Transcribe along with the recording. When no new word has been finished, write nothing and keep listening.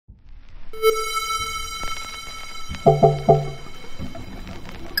Good morning,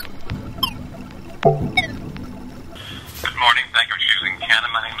 thank you for choosing Canon.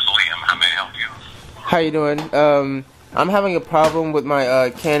 My name is Liam. How may I help you? How you doing? I'm having a problem with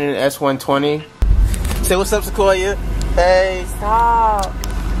my Canon S120. Say what's up, Sequoia. Hey. Stop.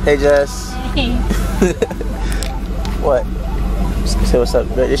 Hey, Jess. Hey. What? Say what's up.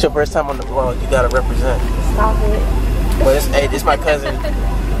 It's your first time on the vlog. You gotta represent. Stop it. Well, hey, this is my cousin.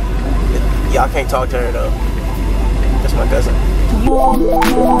 Y'all can't talk to her though. That's my cousin.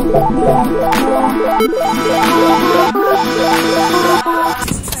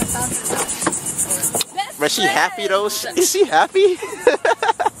 But she happy though? Is she happy?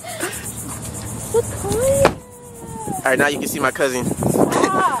 Alright, now you can see my cousin.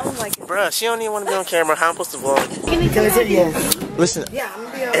 Oh my God. Bruh, she don't even want to be on camera. How am I supposed to vlog? Can I say yes? Listen,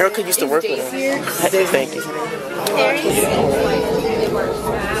 Erica used to work with her. Thank you.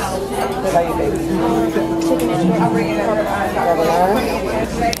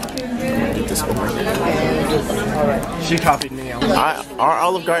 She copied me. Our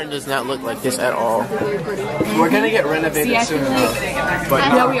Olive Garden does not look like this at all. We're gonna get renovated soon enough. But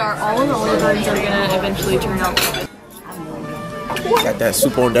No, we are. All of the Olive Gardens are gonna eventually turn out. Got that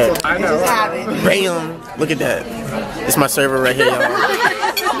soup on deck. I know. Bam! Look at that. It's my server right here, y'all.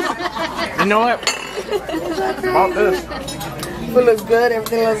 You know what? About this. It looks good.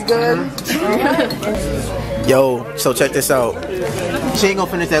 Everything looks good. Yo, so check this out. She ain't gonna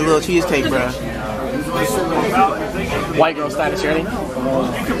finish that little cheesecake, bruh. White girl status, you ready?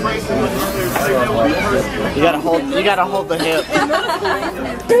 You gotta hold the hip. I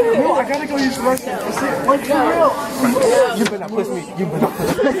gotta go use the restroom. You better not push me. You better not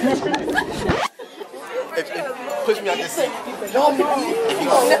push me. Push me out the seat. No. If you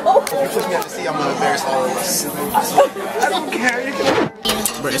push me out the seat, I'm gonna embarrass all of us. I don't care.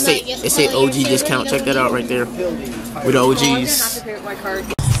 Bro, it say OG discount. Check that out right there. With the OGs.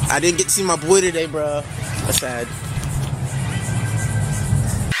 I didn't get to see my boy today, bro. That's sad.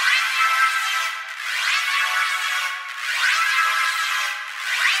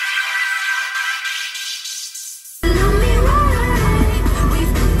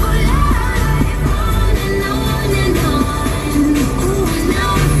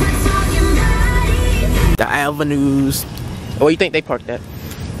 The avenues. Oh, you think they parked that?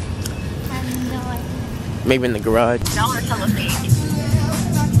 Maybe in the garage.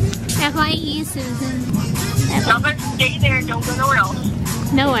 FYE, Susan. Y'all better stay there. Don't go nowhere else.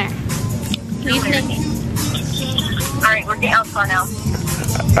 Nowhere. Leave me. Alright, we're getting out far now.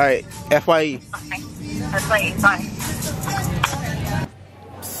 Alright, FYE. Okay. FYE, bye.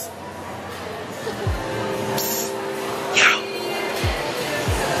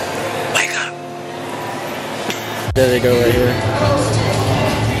 Wake up. There they go right here.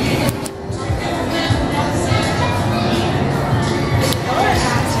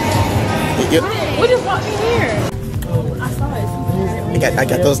 Yep. What just brought me here? I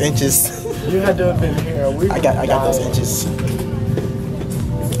got those inches. You had to have been here. I got those inches.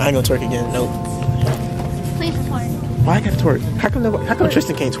 I ain't gonna twerk again. Nope. Please twerk. Why I gotta twerk? How come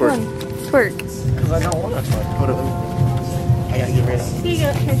Tristan can't twerk? Twerk. Because I don't want to twerk. Hold up. I gotta get ready. Here you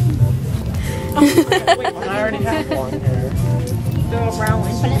go, Tristan. I already have one here. The brown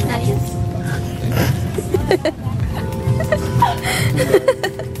one. But it's not yours.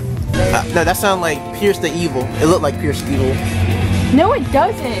 No, that sounds like Pierce the Evil. It looked like Pierce the Evil. No, it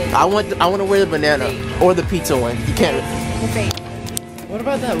doesn't. I want to wear the banana or the pizza one. You can't. Fake. What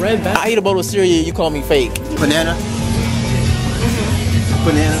about that red bag? I eat a bowl of cereal. You call me fake. Banana.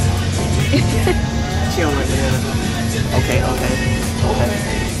 Banana. She don't like banana. Okay.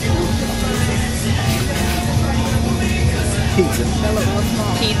 Pizza.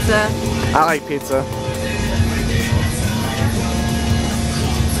 Pizza. I like pizza.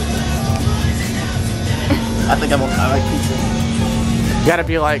 I think I like pizza. You gotta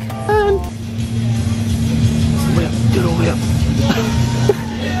be like, Whip. Do the whip.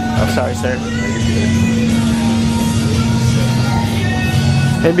 Oh, sorry, sir.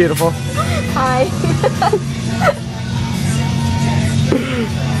 hey, beautiful. Hi.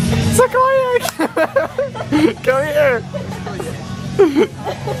 Sequoia! Come here!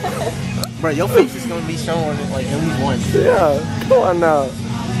 Bro, your face is gonna be showing like at least once. Yeah, come on now.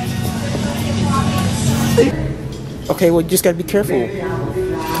 Okay, well, you just gotta be careful.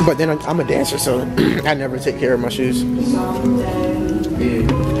 But then I'm a dancer, so I never take care of my shoes. Yeah.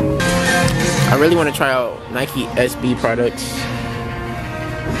 I really want to try out Nike SB products.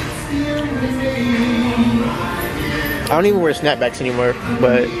 I don't even wear snapbacks anymore,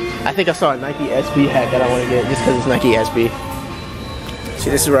 but I think I saw a Nike SB hat that I want to get just because it's Nike SB. See,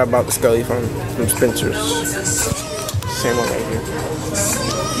 this is where I bought the Scully from Spencer's. Same one right here.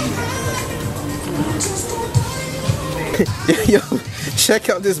 Yo, check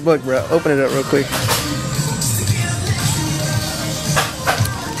out this book, bro. Open it up real quick.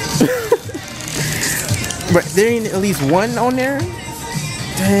 But there ain't at least one on there?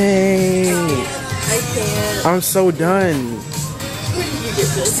 Dang. I can't. I'm so done.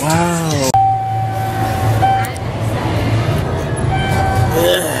 Wow.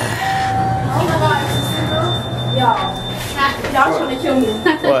 Y'all trying to kill me.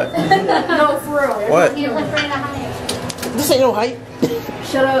 What? No, for real. What? This ain't no hype.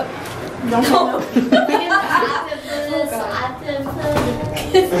 Shut up. Don't know.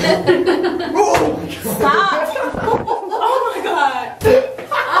 Stop. Oh my god.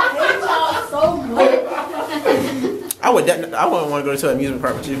 I hate y'all so much. I wouldn't want to go to an amusement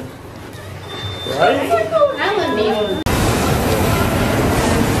park with you. I would be.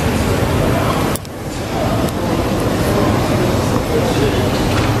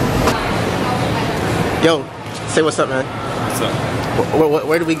 Yo, say what's up, man. What's up?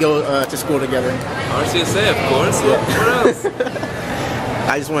 Where do we go to school together? RCSA, of course. What else?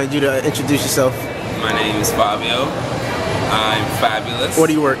 I just wanted you to introduce yourself. My name is Fabio. I'm fabulous. Where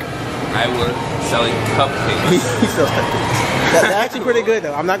do you work? I work selling cupcakes. He sells cupcakes. They're actually pretty good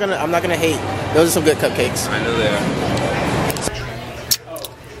though. I'm not gonna hate. Those are some good cupcakes. I know they are.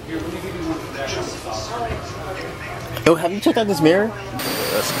 Yo, have you checked out this mirror?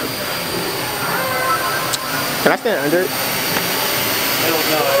 That's good. Can I stand under it?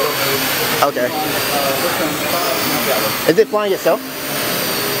 Okay. Is it flying itself?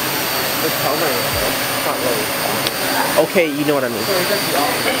 It's hovering. Okay, you know what I mean.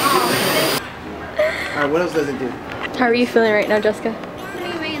 Alright, what else does it do? How are you feeling right now, Jessica?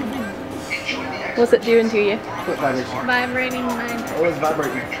 What's it doing to you? Foot vibration. Vibrating mine. Oh, it's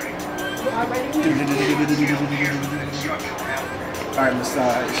vibrating. Alright,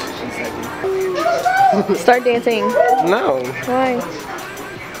 massage. 1 second. Start dancing. No. Why?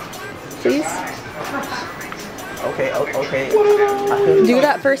 Please? Okay. Do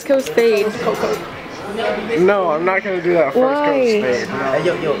that first coast fade. No, I'm not gonna do that first Why? coast fade. Hey,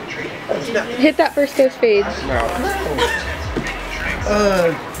 yo. Hit that first coast fade. No.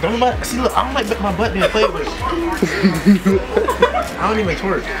 Don't let, see look, I don't like my butt being played with. I don't even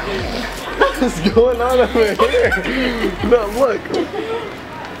twerk. What's going on over here? No, look.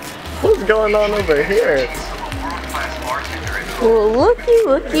 What's going on over here? Well, looky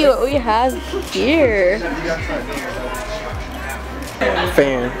what we have here.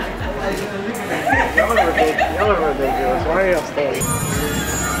 Fan. Y'all are ridiculous. Why are y'all staying?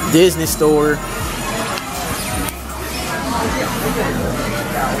 Disney store.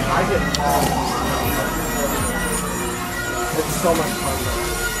 It's so much fun.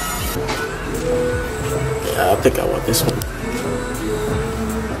 Yeah, I think I want this one.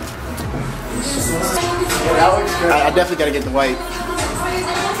 I definitely gotta get the white.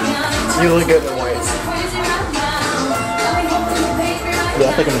 You look good in the white. Yeah,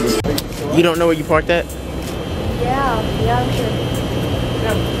 I think I'm gonna do it. You don't know where you parked at? Yeah, I'm sure.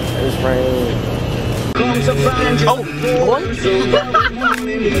 It's right. Oh, what?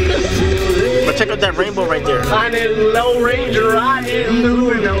 But check out that rainbow right there. I need a low ranger, I need a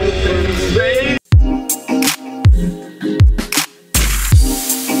new and open space.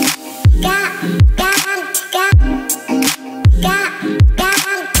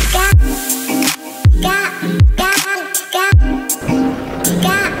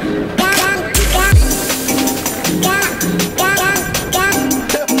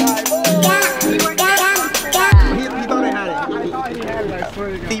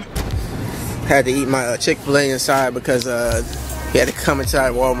 Had to eat my Chick-fil-A inside because he had to come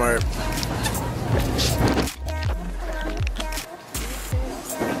inside Walmart.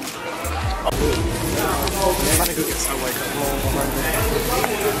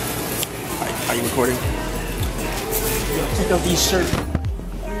 Are you recording? Check out these shirts.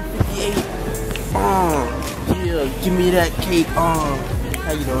 358. Yeah, give me that cake.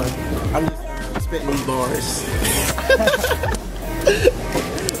 How you doing? I'm just spitting these bars.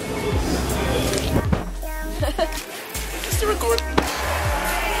 Just to record.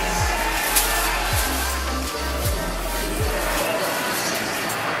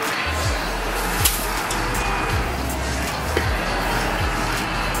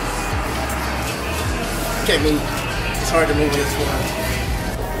 Can't move. It's hard to move this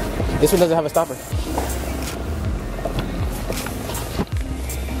one. This one doesn't have a stopper.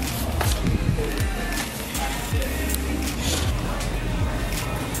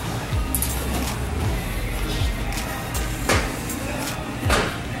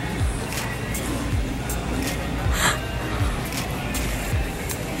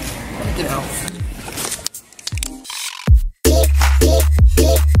 now.